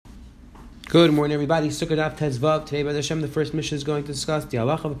Good morning, everybody. Sukkot Daf Tezvav. Today, by Hashem, the first mission is going to discuss the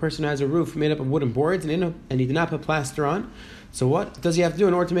halacha of a person who has a roof made up of wooden boards and he did not put plaster on. So, what does he have to do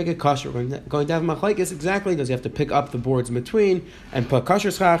in order to make it kosher? We're going to have machlekes exactly. Does he have to pick up the boards in between and put kosher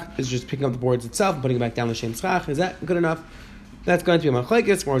schach? Is just picking up the boards itself and putting it back down the shem schach? Is that good enough? That's going to be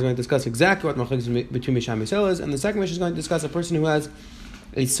machlekes. We're going to discuss exactly what machlekes between Misham and Yisrael is. And the second mission is going to discuss a person who has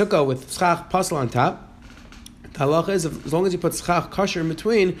a sukkah with schach pasal on top. The halacha is, as long as you put schach kosher in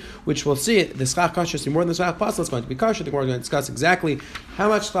between, which we'll see, the schach kosher is more than the schach pasal, it's going to be kosher. We're going to discuss exactly how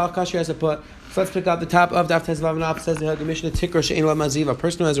much schach kosher has to put. So let's pick up the top of Daf Tezvav and Af. Says the Hilgah Mishnah, Tikra she'ein la maziv, a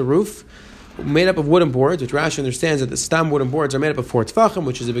person who has a roof made up of wooden boards, which Rashi understands that the stam wooden boards are made up of 4 tefachim,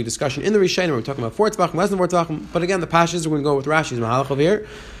 which is a big discussion in the Rishonim. We're talking about 4 tefachim, less than 4 tefachim. But again, the pashas, we're going to go with Rashi's mahalach over here,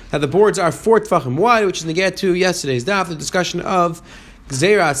 that the boards are 4 tefachim wide, which is to get to yesterday's Daf, the discussion of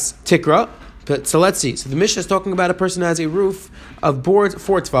Gzeras Tikra. So let's see. So the Mishnah is talking about a person who has a roof of boards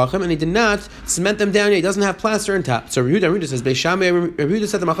 4 tefachim, and he did not cement them down yet. He doesn't have plaster on top. So Rehuda says, Rehuda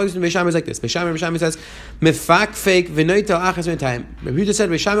said the machlokes in Beishamai is like this. Beishamai says, Mefak fake v'noitel achas v'tayim. Rehuda said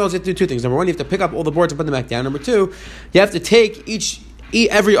Beishamai has to do 2 things. Number 1, you have to pick up all the boards and put them back down. Number 2, you have to take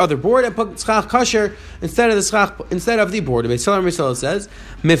every other board and put schach kosher instead of the board. Beisil says,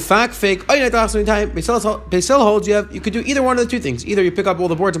 Mefak fake. Beisil holds you could do either one of the 2 things. Either you pick up all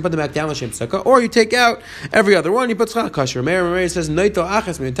the boards and put them back down l'shem sukkah, or you take out every other one and you put schach kosher. Meir says noitel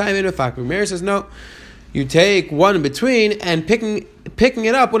achas v'tayim mefak. Meir says no. You take one in between, and picking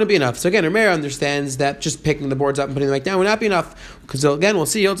it up wouldn't be enough. So again, Rameir understands that just picking the boards up and putting them back down would not be enough. Because again, we'll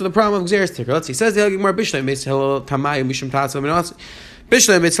see also the problem of Gzeres Tikra. Let's see. It says the Hilgah Mishnah Meisel Tamayu Mishum Tasam Minasi.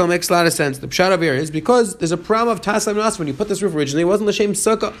 Bishlam Mitzvah makes a lot of sense. The pshat over here is because there's a problem of Tasam Minasi. When you put this roof originally, it wasn't the same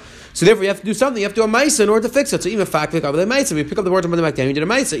sukkah. So therefore, you have to do something. You have to do a ma'isa in order to fix it. So even fakvik avle ma'isa. If you pick up the boards and put them back down, you did a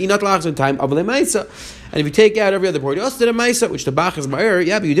ma'isa. Inat lachs in time avle ma'isa. And if you take out every other board, you also did a ma'isa, which the bach is ma'ir.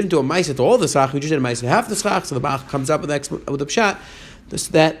 Yeah, but you didn't do a ma'isa to all the schach. You just did a ma'isa to half the schach. So the bach comes up with the pshat.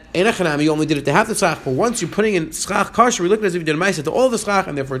 That enachanami, you only did it to half the schach. But once you're putting in schach kosher, we look at it as if you did a ma'isa to all the schach,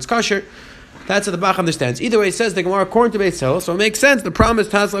 and therefore it's kosher. That's what the Bach understands. Either way, it says the Gemara according to Beis Hillel, so it makes sense. The problem is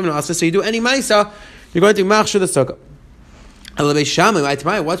Taslam and Asa, so you do any Maisa, you're going to machshir the sukkah. What's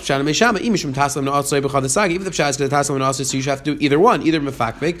Pshat Beishama? Imishum Taslam and Asa b'chad Sagi. Even the Pshat is going to Taslam and Asa, so you should have to do either one, either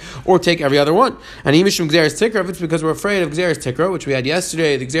mefakvik or take every other one. And Imishum Gzeres Tikra, if it's because we're afraid of Gzeres Tikra, which we had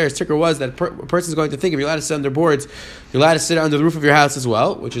yesterday, the Gzeres Tikra was that a person is going to think if you're allowed to sit under boards, you're allowed to sit under the roof of your house as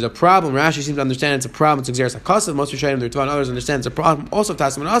well, which is a problem. Rashi seems to understand it's a problem. It's Gzeres HaKasav. Most Rishonim, the Ritvan, others understand it's a problem. Also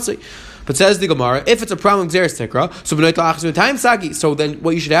Taslam and Asa. But says the Gemara, if it's a problem with Gzeres Tikra, so b'noit la'achas v'tayim sagi. So then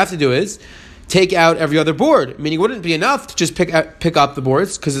what you should have to do is take out every other board. Meaning it wouldn't be enough to just pick up the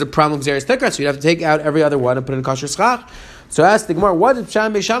boards because it's a problem with Gzeres Tikra. So you'd have to take out every other one and put in kosher schach. So ask the Gemara, what is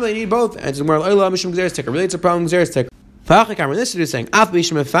Pshat Beishama? They need both. And the Gemara, mishum Gzeres Tikra. Really, it's a problem with Gzeres Tikra. This is saying,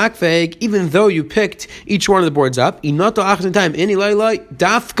 even though you picked each one of the boards up,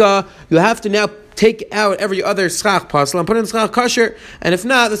 dafka, you have to now take out every other schach pasal and put in schach kosher, and if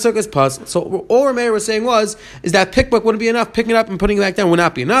not, the sukkah is pasal. So all Rameir was saying is that pickbook wouldn't be enough. Picking it up and putting it back down would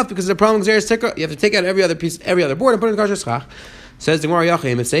not be enough because the problem is Gzeres Tikra. You have to take out every other piece, every other board, and put in kosher schach. Says the Gemara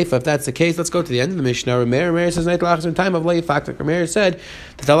Yachim and Seifa. If that's the case, let's go to the end of the Mishnah. Rameir says, time of lay fact. Rameir said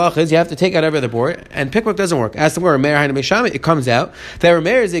the halach is you have to take out every other board, and pickbook doesn't work. As the Gemara Rameir Beishami, it comes out that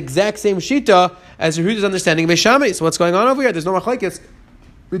Rameir is the exact same shita as Yehuda's understanding of Beishami. So what's going on over here? There's no machlekes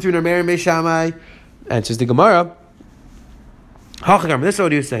between Rameir and Beishami. Answers the Gemara. This is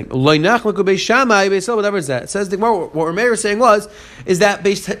what he was saying. Whatever is that. It says the Gemara. What Rameir was saying is that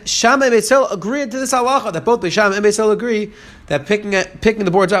Shammai and Beis Hillel agreed to this halacha that both Shammai and Beis Hillel agree that picking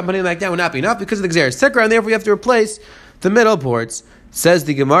the boards up and putting them back down would not be enough because of the Gzeres Tikra, and therefore you have to replace the middle boards. Says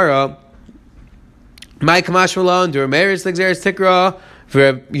the Gemara. My Kamash Malon, do Rameir is the Gzeres Tikra?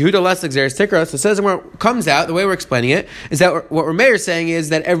 For Yehuda less Gzeres Tikra, so it says where it comes out, the way we're explaining it, is that what Rameir is saying is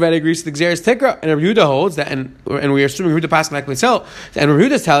that everybody agrees to the Gzeres Tikra, and Yehuda holds that, and we are assuming Yehuda passing like Beis Hillel, and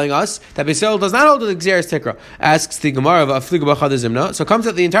Yehuda is telling us that Beis Hillel does not hold to the Gzeres Tikra. Asks the Gemara of Afligu B'chad Zimna, so it comes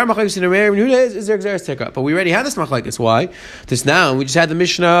out the entire machlekes in Rameir and Yehuda is there Gzeres Tikra, but we already had this machlekes. Why? This now, we just had the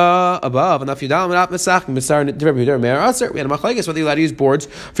Mishnah above, and Af Yudal and Af Mesach, and Misar and Yehuda Rameir Aser. We had a machlekes whether you allowed to use boards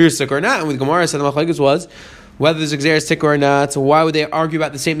for your sukkah or not, and with Gemara said the machlekes was whether there's a Gzeres Tikra or not. So why would they argue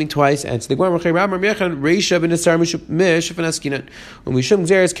about the same thing twice? And so the Gemara Reisha b'Nisar Mishuf and Askinan. When we shum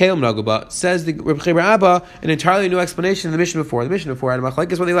Gzeres Keil Mnaguba, says the Rebbe Abba an entirely new explanation in the Mishnah before. The Mishnah before had a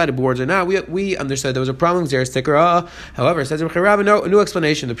machlekes whether they allowed boards or not. We understood there was a problem with Gzeres Tikra. However, says Rebbe Abba, no, a new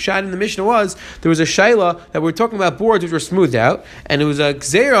explanation. The pshat in the Mishnah was there was a shaila that we were talking about boards which were smoothed out, and it was a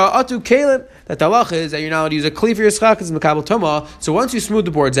Gzera Atu Kelim that the halacha is that you're not allowed to use a kli for your schach because it's Makabel Toma. So once you smooth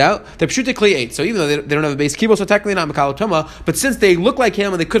the boards out, they're pshuta kli 8. So even though they don't have a base kibble, kibul, so technically not makal tuma. But since they look like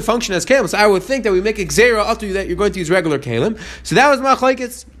kalim and they could function as kalim, so I would think that we make a gzera up to you that you're going to use regular kalim. So that was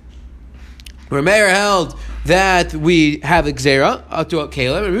machlokes. Where Meir held that we have a gzera up to a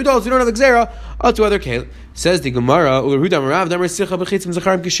kalim, and Yehuda holds we don't have a gzera up to other kalim. Says the Gemara,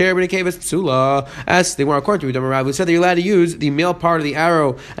 as they were according to Rav, we said that you're allowed to use the male part of the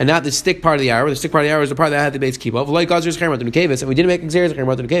arrow and not the stick part of the arrow. The stick part of the arrow is the part that had the base keep off. Like and we didn't make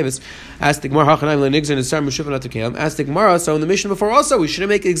Xeris. Ask the Gemara, ask the Gemara, so in the mission before also we shouldn't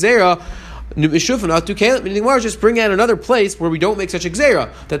make Xera. Meaning the Gemara just bring out another place where we don't make such a gzera.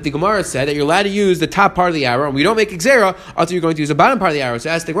 That the Gemara said that you're allowed to use the top part of the arrow, and we don't make a gzera until you're going to use the bottom part of the arrow. So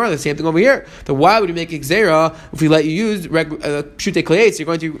ask the Gemara the same thing over here. Then why would you make a gzera if we let you use shute kliyetz? You're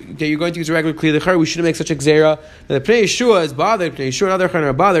going to use a regular kliyetz. We shouldn't make such a gzera. The Pnei Yeshua is bothered. Pnei Yeshua and other chachamim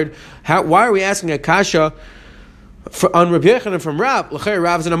are bothered. Why are we asking a kasha on Rabbi Yochanan from Rav?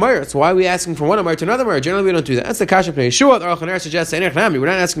 Rav is an Amar. So why are we asking from one Amar to another Amar? Generally, we don't do that. That's the kasha Pnei Yeshua. The Aruch HaNer suggests we're not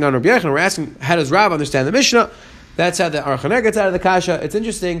asking on Rabbi Yochanan. We're asking how does Rav understand the Mishnah. That's how the Aruch HaNer gets out of the kasha. It's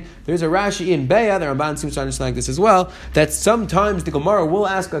interesting. There's a Rashi in Beya. The Ramban seems to understand like this as well. That sometimes the Gemara will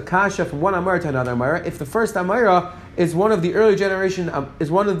ask a kasha from one Amar to another Amar if the first Amar is one of the early generation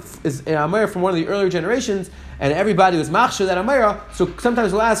is an Amar from one of the earlier generations, and everybody was machshir that Amara, so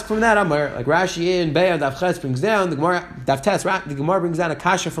sometimes we'll ask from that Amar, like Rashi in Be'ah Daf Ches brings down the Gemara Daf Tes, the Gemara brings down a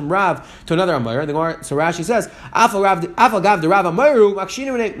kasha from Rav to another Amar. So Rashi says, Afal gav the Rav Amaru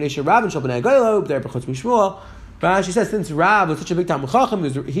makshinu neshir Rav and Shalbnei Agaylo there b'chutz mishmuel. Rashi says since Rav was such a big Talmid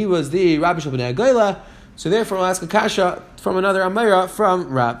Chacham, he was the Rabbi Shalbnei Agayla. So therefore, we'll ask a kasha from another Amira from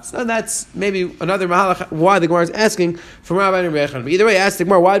Rav. So that's maybe another mahalach why the Gemara is asking from Rabbi and Rebbe. But either way, ask the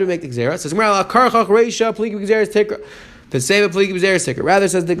Gemara, why do we make the Gzera? So the Gemara, la karchach reisha pligi Gzera tikra. The same pligi Gzera tikra. Rather,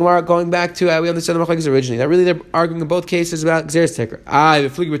 says the Gemara, going back to we understand the machlokes originally. That really they're arguing in both cases about Gzera tikra. The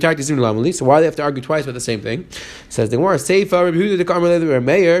pligi b'tarti zim lamali. So why do they have to argue twice about the same thing? Says the Gemara, Seifa Rabbi Huda the Karmel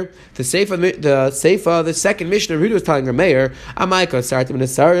Meir. The Seifa, the second Mishnah, Rabbi Huda was telling her Meir, Amaika sartim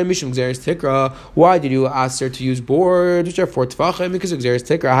nesara mishum Gzera tikra. Why did you ask her to use boards which are 4 tefachim? Because of Gzera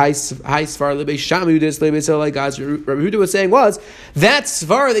tikra. High svar lebe shamudis lebe so like as Rabbi Huda was saying was that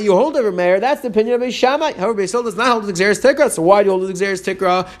svar that you hold over Meir. That's the opinion of Beishamai. However, Beisil does not hold the Gzera tikra. So why do you hold the Gzera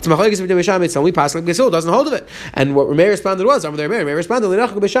tikra? It's machlokes of Beishamai. It's only possible Beisil doesn't hold of it. And what Meir responded was, Meir responded,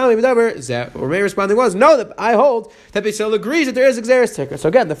 Meir responded was, no, that I hold that Beisil agrees that there is a Gzera tikra. So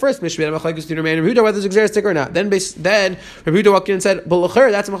again, the first Mishnah had a machlokes between Rabbi Huda whether there's a Gzera tikra or not. Then Rabbi Huda walked in and said, but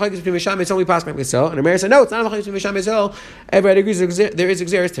that's a machlokes between Beishamai. It's only possible Beisil. And Meir said, no, it's not a machlokes between Beishamai and Beisil. Everybody agrees there is a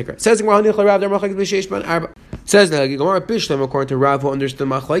Gzera tikra. Says the Gemara, says the Gemara Bishlam according to Rav who understood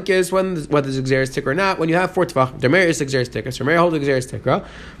machlokes whether there's a Gzera tikra or not. When you have 4 tefachim, the Meir is a Gzera tikra. So Meir holds the Gzera tikra.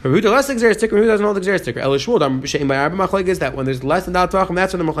 Rabbi Huda less Gzera tikra. Who doesn't hold the Gzera tikra? El Shmuel Dam B'Sheim by Arba machlokes that when there's less than Dal tefachim,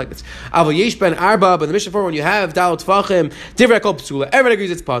 that's when the machlokes. Aval Yesh Ben Arba, but the Mishnah 4 when you have Dal tefachim, Divrei Kol Psula, everybody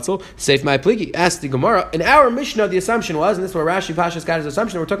agrees it's pasul. Safe my pligi. Ask the Gemara. In our Mishnah, the assumption was, and this is where Rashi Pasha's got his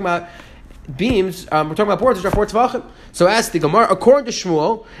assumption. We're talking about beams. We're talking about boards which are 4 tefachim. So ask the Gemara. According to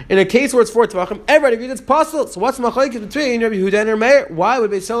Shmuel, in a case where it's 4 tefachim, everybody agrees it's possible. So what's the machlokes between Rabbi Huda and Meir? Why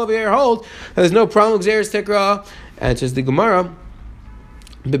would Beisil over here hold that there's no problem with Gzera tikra? And says the Gemara.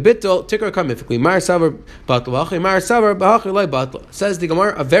 The bittul tikra kamifically mar savar batl mar savar b'hachi loy batl. Says the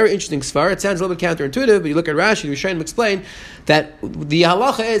Gemara, a very interesting svar. It sounds a little bit counterintuitive, but you look at Rashi, we're trying to explain that the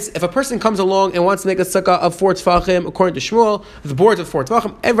halacha is if a person comes along and wants to make a sukkah of 4 tefachim, according to Shmuel, the boards of 4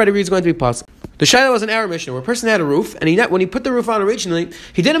 tefachim, everybody agrees it's going to be possible. The Shaila was an Arab Mishnah where a person had a roof, and when he put the roof on originally,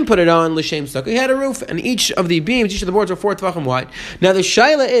 he didn't put it on l'shem sukkah. He had a roof, and each of the beams, each of the boards were 4 tefachim wide. Now the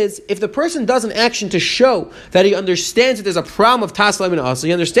Shaila is, if the person does an action to show that he understands that there's a problem of taslim and asl,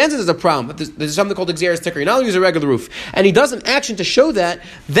 he understands that there's a problem, but there's something called Gzera tikra. You not only use a regular roof, and he does an action to show that,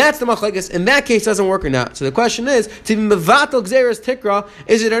 that's the machlokes. In that case, doesn't work or not. So the question is, to be mevatel Gzera tikra,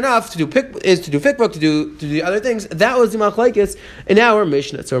 is it enough to do fikvuk, to do the other things? That was the machlokes in our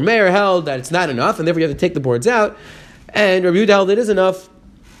Mishnah. So Meir held that it's not enough, and therefore you have to take the boards out, and Rabbi Yehuda held it is enough.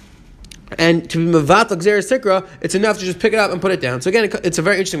 And to be mevatel Gzera tikra, it's enough to just pick it up and put it down. So again, it's a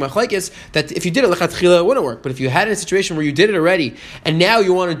very interesting machlokes that if you did it lechatchila, it wouldn't work. But if you had in a situation where you did it already, and now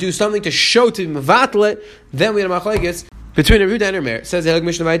you want to do something to show to be mevatel it, then we had a machlokes between Rabbi Yehuda and Meir. It says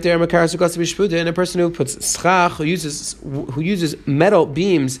and a person who puts schach, who uses metal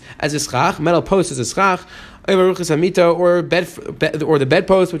beams as a schach, metal posts as a schach, or the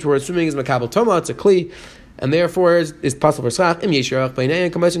bedpost, which we're assuming is makabel toma, it's a kli, and therefore is possible for schach.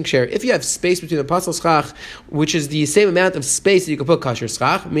 If you have space between the possible schach, which is the same amount of space that you can put kasher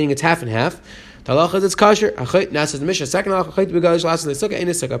schach, meaning it's half and half, The halacha is it's kosher. Now says the Mishnah. Second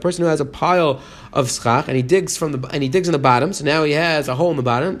halacha, a person who has a pile of schach and he digs in the bottom. So now he has a hole in the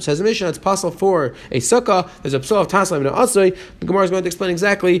bottom. Says the Mishnah, it's possible for a sukkah. There's a psal of taslim and asay. The Gemara is going to explain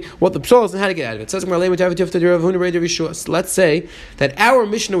exactly what the psal is and how to get out of it. It says let's say that our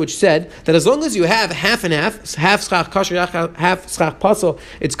Mishnah, which said that as long as you have half and half schach kosher, half schach pasal,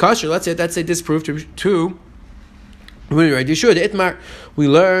 it's kosher. Let's say that's a disproof to Itmar. We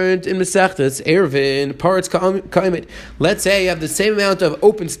learned in Masechtas Eruvin parts ka'imit. Let's say you have the same amount of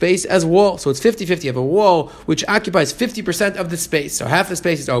open space as wall, so it's 50-50. You have a wall which occupies 50% of the space, so half the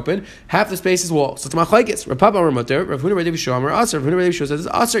space is open, half the space is wall. So it's machlekes. Rav Papa Amar Mutar, Rav Huna Bar Yisrael Amar Aser. Rav Huna Bar Yisrael says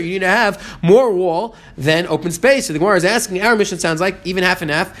Aser. You need to have more wall than open space. So the Gemara is asking. Our mission sounds like even half and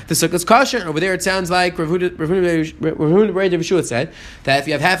half. The sukkah is kosher. And over there it sounds like Rav Huna Bar Yisrael said that if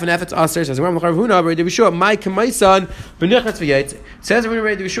you have half and half, it's Aser. Says Rav Huna Bar Yisrael, my k'maisan b'nichatz v'yayitz. Says we're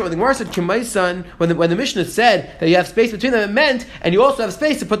ready to be sure. The Gemara said Kimaisan, when the Mishnah said that you have space between them, it meant, and you also have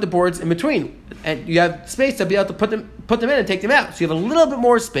space to put the boards in between, and you have space to be able to put them in and take them out. So you have a little bit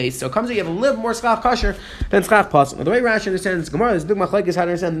more space. So it comes out you have a little bit more schach kosher than schach pasal. Now the way Rashi understands Gemara, this big machlekes how to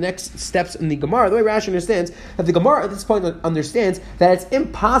understand the next steps in the Gemara. The way Rashi understands that the Gemara at this point understands that it's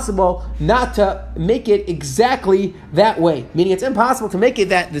impossible not to make it exactly that way. Meaning it's impossible to make it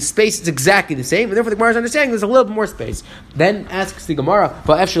that the space is exactly the same, and therefore the Gemara is understanding there's a little bit more space. Then asks the Gemara,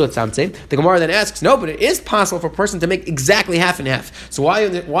 the Gemara then asks, no, but it is possible for a person to make exactly half and half. So why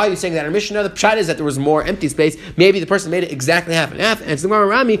are you saying that? Our Mishnah, the pshat is that there was more empty space. Maybe the person made it exactly half and half. And it's the Gemara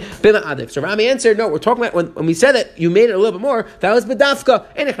Rami, Bima Adif. So Rami answered, no, we're talking about when we said that you made it a little bit more, that was Bedafka.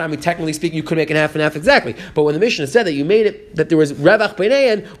 And technically speaking, you could make it half and half exactly. But when the Mishnah said that you made it, that there was Revach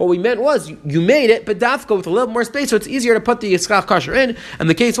Beinein, what we meant was you made it Bedafka with a little more space, so it's easier to put the schach kosher in. And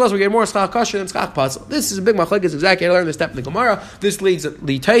the case was we get more schach kosher than schach pasal. This is a big machlekes exactly. I learned this step in the Gemara. This leads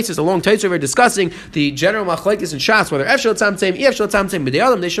the Taisus, a long Taisus over discussing the general machlekes and shas, whether efshel tzamtzem, efshel tzamtzem,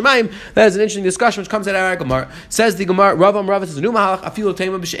 b'de'alam, ne'shamayim. That is an interesting discussion which comes out of our Gemara. Says the Gemara, Rav says, "Nu mahalach afilu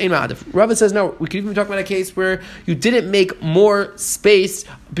tema b'she'ein ma'adif." Rav says, no, we could even talk about a case where you didn't make more space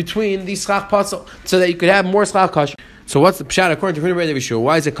between the schach pasal, so that you could have more schach kosher. So what's the pshat according to Huna Bar Yisrael?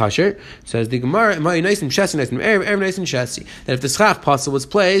 Why is it kosher? Says the Gemara, nice and shasi, nice and erev nice and shasi. That if the schach pasal was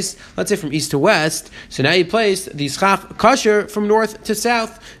placed, let's say from east to west, so now you placed the schach kosher from north to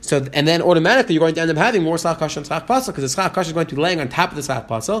south. So and then automatically you're going to end up having more schach kosher and schach pasal because the schach kosher is going to be laying on top of the schach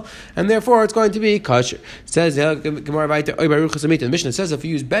pasal, and therefore it's going to be kosher. Says the Gemara the Mishnah says if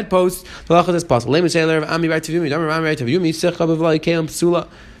you use bedposts, the halacha is possible.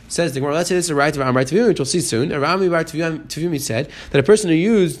 Says the Gemara, let's say this is a right of Amar Tavumi, which we'll see soon. Rami Bar Tavumi said that a person who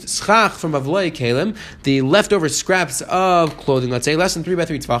used schach from Avloi Kalim, the leftover scraps of clothing, let's say less than 3 by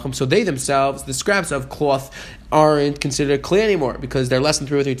 3 tefachim, so they themselves, the scraps of cloth, aren't considered a kli anymore because they're less than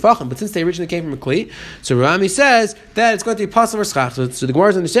 3 or 3 tefachim. But since they originally came from a kli, so Rami says that it's going to be possible for schach. So the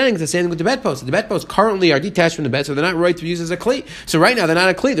Gemara's understanding is the same with the bedposts. The bedposts currently are detached from the bed, so they're not right to be used as a kli. So right now they're not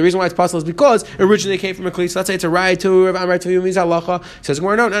a kli. The reason why it's possible is because originally they came from a kli. So let's say it's a right to Amar Tavumi halacha. Says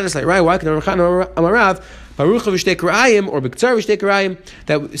Gemara, no, not necessarily right. Why? Because Amarav Baruch v'shtei karayim or b'ktsar v'shtei karayim.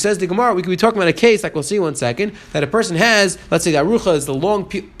 That says the Gemara. We could be talking about a case like we'll see in 1 second that a person has. Let's say the arucha is the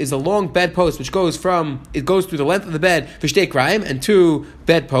long bedpost which goes through the length of the bed v'shtei karayim and 2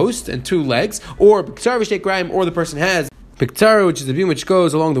 bedposts and 2 legs, or b'ktsar v'shtei karayim, or the person has Biktsara, which is the beam which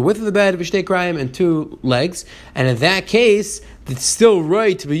goes along the width of the bed, v'shtei karayim, and 2 legs. And in that case, it's still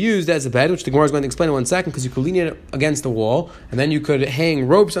right to be used as a bed, which the Gemara is going to explain in 1 second, because you could lean it against the wall, and then you could hang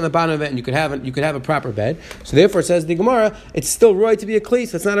ropes on the bottom of it, and you could have a proper bed. So therefore, says the Gemara, it's still right to be a kli.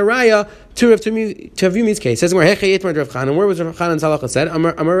 So it's not a raya to Ravumi's case. It says where was Rav Chanan's halacha said?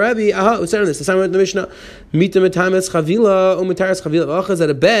 Amar Rabbi, who said on this? The same with the Mishnah. Mita metames chavila umitaras chavila. Halacha is that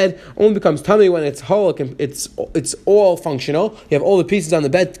a bed only becomes tummy when it's whole. It's all functional. You have all the pieces on the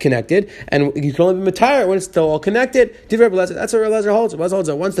bed connected, and you can only be mitar when it's still all connected. That's what Rav Elazar holds. Rav Elazar holds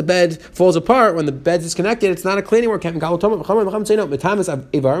that once the bed falls apart, when the bed's disconnected, it's not a kli anymore. Say no. Metames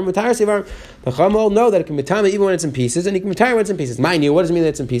ivarim mitaras ivarim. The Chacham know that it can mitame even when it's in pieces, and you can mitare when it's in pieces. Mind you, what does it mean that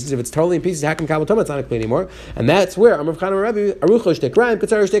it's in pieces? If it's totally in pieces, how can kabel toma? It's not a kli anymore. And that's where Amar Rav Chanan Rabbi arucha shtek rayim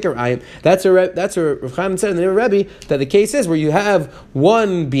katzar shtek rayim. That's where Rav Chanan said in the name of Rabbi that the case is where you have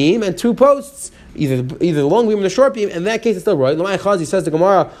 1 beam and 2 posts. Either the long beam or the short beam. In that case, it's still right. Lamai Chazi says the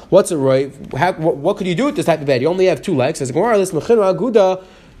Gemara, what's it right? What could you do with this type of bed? You only have 2 legs. Says the Gemara, listen, mechinu aguda.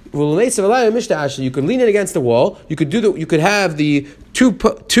 You could lean it against the wall. You could have the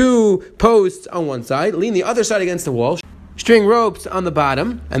two posts on one side, lean the other side against the wall, string ropes on the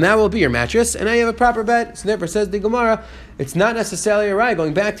bottom, and that will be your mattress. And now you have a proper bed. So therefore, says the Gemara, it's not necessarily a right.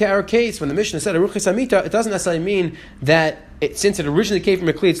 Going back to our case, when the Mishnah said Aruchis Amita, it doesn't necessarily mean that since it originally came from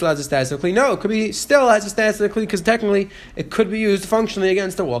a kli, it still has the status of a kli. No, it could be still has the status of a kli because technically it could be used functionally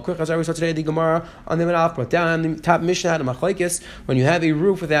against the wall. Quick, as I saw today, the Gemara on the Menaf brought down on the top Mishnah, the Machlekes, when you have a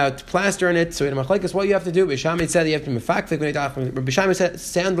roof without plaster in it. So in the Machlekes, what you have to do, Bishami said you have to mefakfik. Bishami said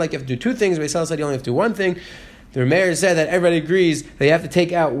sound like you have to do two things. Beisel said you only have to do one thing. The Rameir said that everybody agrees that you have to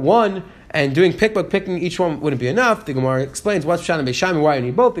take out one. And doing picking each one wouldn't be enough. The Gemara explains what's Pshat and Beishami, why you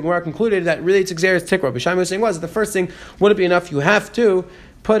need both. The Gemara concluded that really it's Xeris Tikra. Beishami was saying that the first thing wouldn't be enough. You have to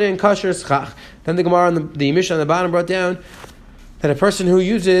put in Kasher Schach. Then the Gemara on the Mishnah on the bottom brought down that a person who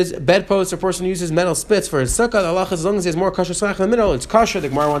uses bedposts or a person who uses metal spits for his sukkah, the halacha, as long as he has more kasher schach in the middle, it's kasher. The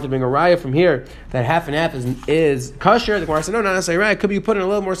Gemara wanted to bring a raya from here that half and half is kasher. The Gemara said, no, not necessarily raya. It could be you put in a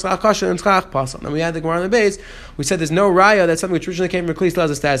little more schach kasher than schach pasal. Then we had the Gemara on the base. We said there's no raya that something which originally came from a kli still has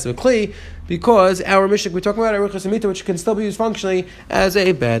the status of a kli because our Mishnah we're talking about Aruchas Amita, which can still be used functionally as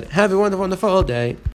a bed. Have a wonderful, wonderful day.